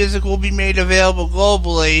YouTube Music will be made available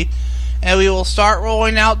globally, and we will start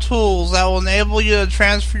rolling out tools that will enable you to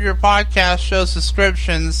transfer your podcast show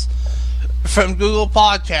subscriptions from Google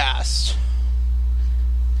Podcasts.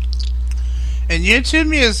 In YouTube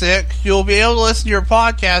Music, you'll be able to listen to your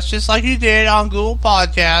podcast just like you did on Google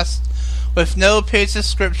Podcasts with no paid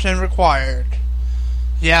subscription required.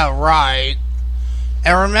 Yeah, right.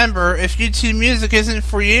 And remember, if YouTube Music isn't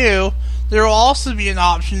for you, there will also be an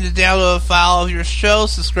option to download a file of your show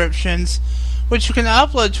subscriptions, which you can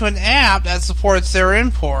upload to an app that supports their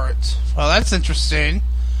import. Well, that's interesting.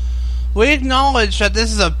 We acknowledge that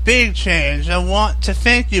this is a big change and want to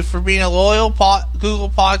thank you for being a loyal Google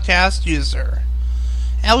Podcast user.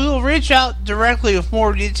 And we will reach out directly with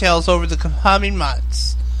more details over the coming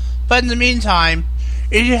months. But in the meantime,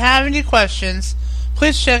 if you have any questions,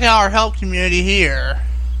 please check out our help community here.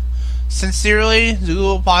 Sincerely, the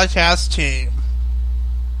Google Podcast team.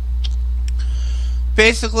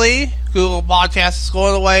 Basically, Google Podcast is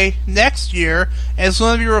going away next year and it's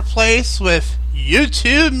going to be replaced with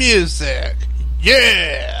YouTube Music.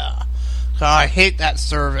 Yeah! God, I hate that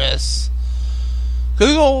service.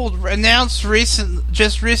 Google announced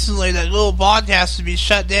just recently that Google Podcasts will be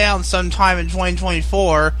shut down sometime in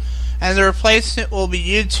 2024, and the replacement will be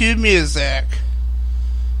YouTube Music.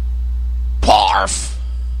 Barf!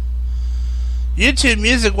 YouTube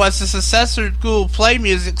Music was the successor to Google Play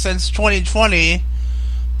Music since 2020,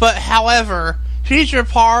 but however, feature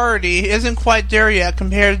priority isn't quite there yet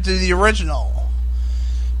compared to the original.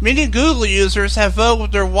 Many Google users have voted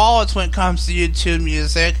with their wallets when it comes to YouTube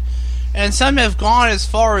Music, and some have gone as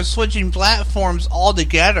far as switching platforms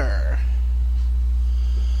altogether.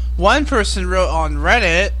 One person wrote on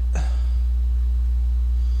Reddit,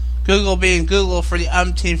 Google being Google for the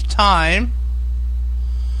umpteenth time,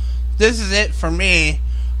 "This is it for me.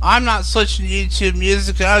 I'm not switching to YouTube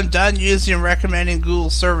Music. I'm done using and recommending Google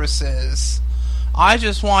services. I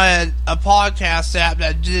just wanted a podcast app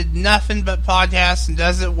that did nothing but podcasts and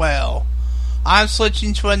does it well. I'm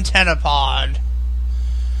switching to AntennaPod."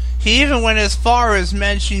 He even went as far as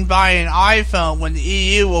mentioning buying an iPhone when the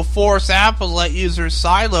EU will force Apple to let users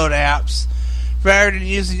sideload apps rather than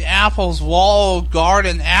using Apple's walled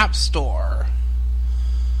garden app store.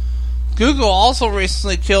 Google also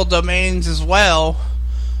recently killed domains as well,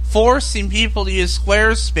 forcing people to use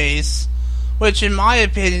Squarespace, which in my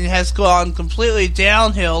opinion has gone completely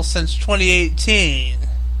downhill since 2018.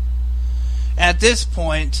 At this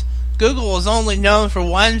point, Google is only known for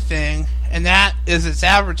one thing, and that is its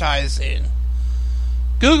advertising.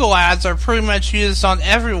 Google ads are pretty much used on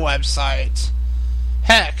every website.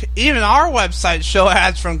 Heck, even our websites show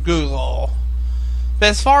ads from Google. But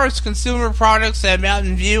as far as consumer products and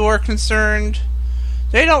Mountain View are concerned,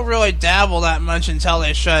 they don't really dabble that much until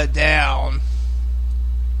they shut it down.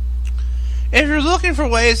 If you're looking for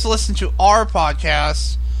ways to listen to our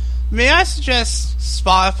podcast, may I suggest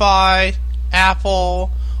Spotify,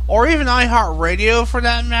 Apple, or even iHeartRadio for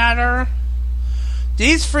that matter?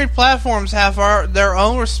 These free platforms have their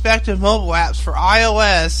own respective mobile apps for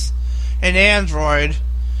iOS and Android,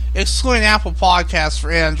 excluding Apple Podcasts for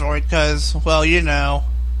Android because, well, you know,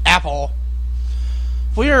 Apple.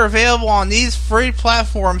 We are available on these free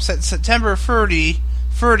platforms at September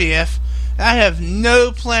 30th, and I have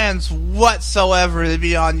no plans whatsoever to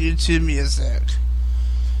be on YouTube Music.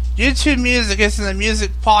 YouTube Music isn't a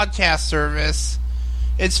music podcast service.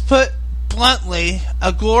 It's, put bluntly,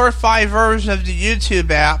 a glorified version of the YouTube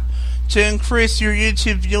app to increase your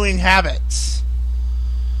YouTube viewing habits.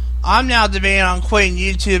 I'm now debating on quitting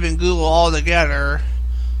YouTube and Google altogether.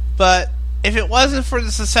 But if it wasn't for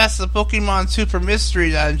the success of Pokemon Super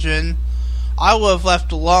Mystery Dungeon, I would have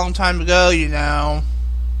left a long time ago, you know.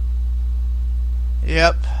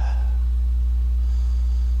 Yep.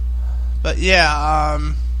 But yeah,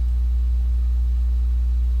 and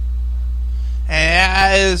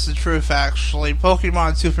that is the truth, actually.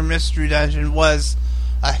 Pokemon Super Mystery Dungeon was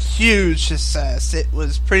a huge success. It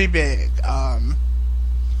was pretty big.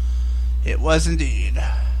 It was indeed.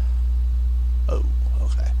 Oh,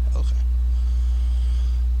 okay.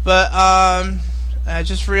 But, I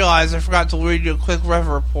just realized I forgot to read you a quick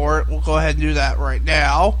weather report. We'll go ahead and do that right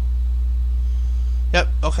now. Yep,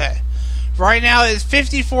 okay. Right now it's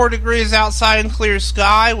 54 degrees outside and clear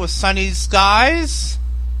sky with sunny skies.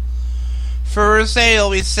 Thursday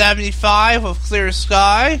it'll be 75 with clear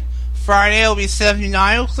sky. Friday it'll be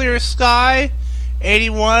 79 with clear sky.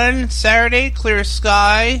 81 Saturday, clear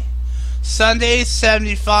sky. Sunday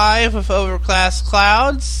 75 with overcast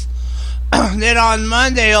clouds. Then on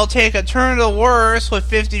Monday it'll take a turn to the worse with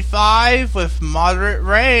 55 with moderate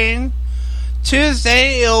rain.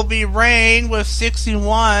 Tuesday it'll be rain with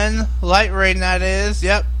 61, light rain that is,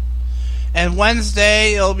 yep. And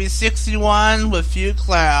Wednesday it'll be 61 with few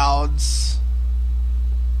clouds.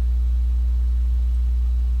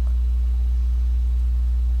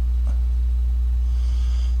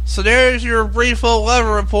 So there's your brief little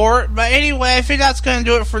weather report. But anyway, I think that's going to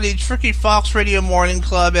do it for the Tricky Fox Radio Morning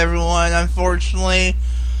Club, everyone, unfortunately.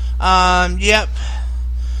 Yep.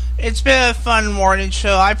 It's been a fun morning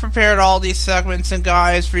show. I prepared all these segments and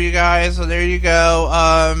guys for you guys, so there you go.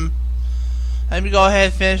 Let me go ahead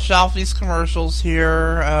and finish off these commercials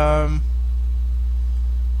here.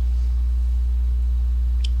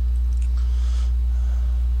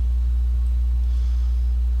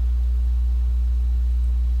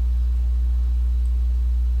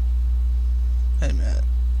 Wait a minute.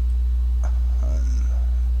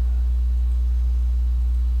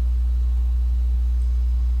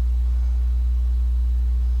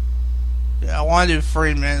 Yeah, I want to do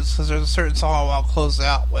 3 minutes because there's a certain song I'll close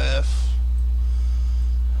out with.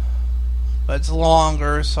 But it's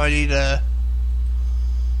longer, so I need to...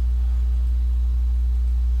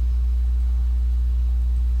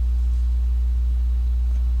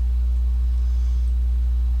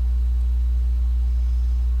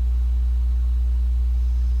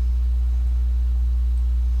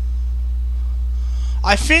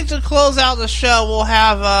 I think to close out the show, we'll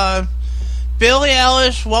have Billie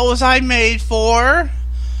Eilish, What Was I Made For?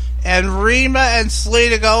 And Rima and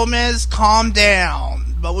Selena Gomez, Calm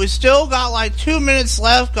Down. But we still got like 2 minutes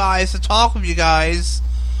left, guys, to talk with you guys.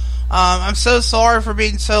 I'm so sorry for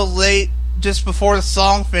being so late just before the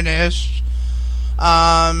song finished.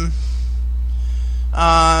 I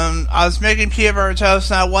was making peanut butter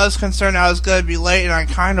toast, and I was concerned I was going to be late, and I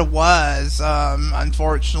kind of was.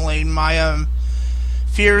 Unfortunately, my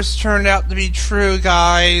fears turned out to be true,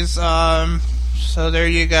 guys. So there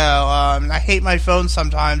you go. I hate my phone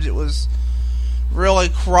sometimes. It was really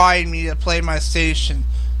crying me to play my station.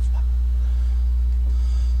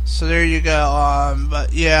 So there you go.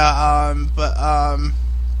 But yeah.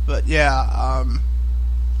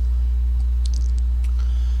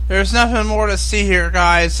 There's nothing more to see here,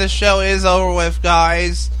 guys. This show is over with,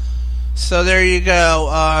 guys. So there you go.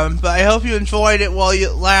 But I hope you enjoyed it while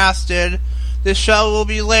it lasted. This show will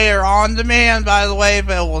be later on demand, by the way,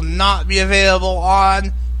 but it will not be available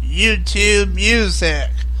on YouTube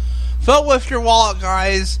Music. Vote with your wallet,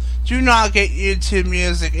 guys. Do not get YouTube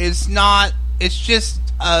Music. It's just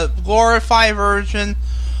a glorified version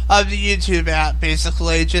of the YouTube app,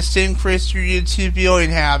 basically, just to increase your YouTube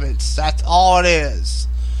viewing habits. That's all it is.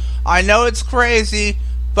 I know it's crazy,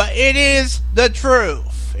 but it is the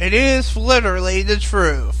truth. It is literally the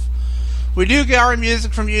truth. We do get our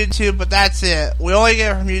music from YouTube, but that's it. We only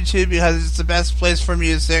get it from YouTube because it's the best place for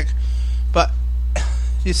music. But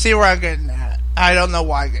you see where I'm getting at. I don't know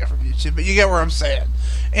why I get it from YouTube, but you get what I'm saying.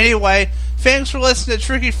 Anyway, thanks for listening to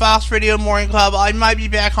Tricky Fox Radio Morning Club. I might be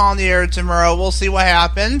back on the air tomorrow. We'll see what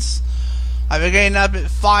happens. I've been getting up at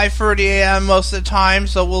 5:30 a.m. most of the time,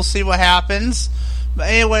 so we'll see what happens. But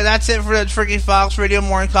anyway, that's it for the Tricky Fox Radio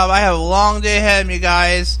Morning Club. I have a long day ahead of me,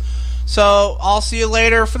 guys. So, I'll see you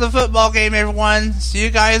later for the football game, everyone. See you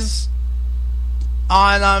guys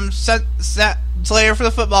on later for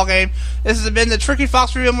the football game. This has been the Tricky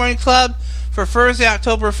Fox Radio Morning Club for Thursday,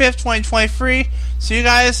 October 5th, 2023. See you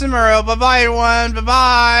guys tomorrow. Bye-bye, everyone.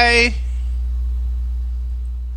 Bye-bye.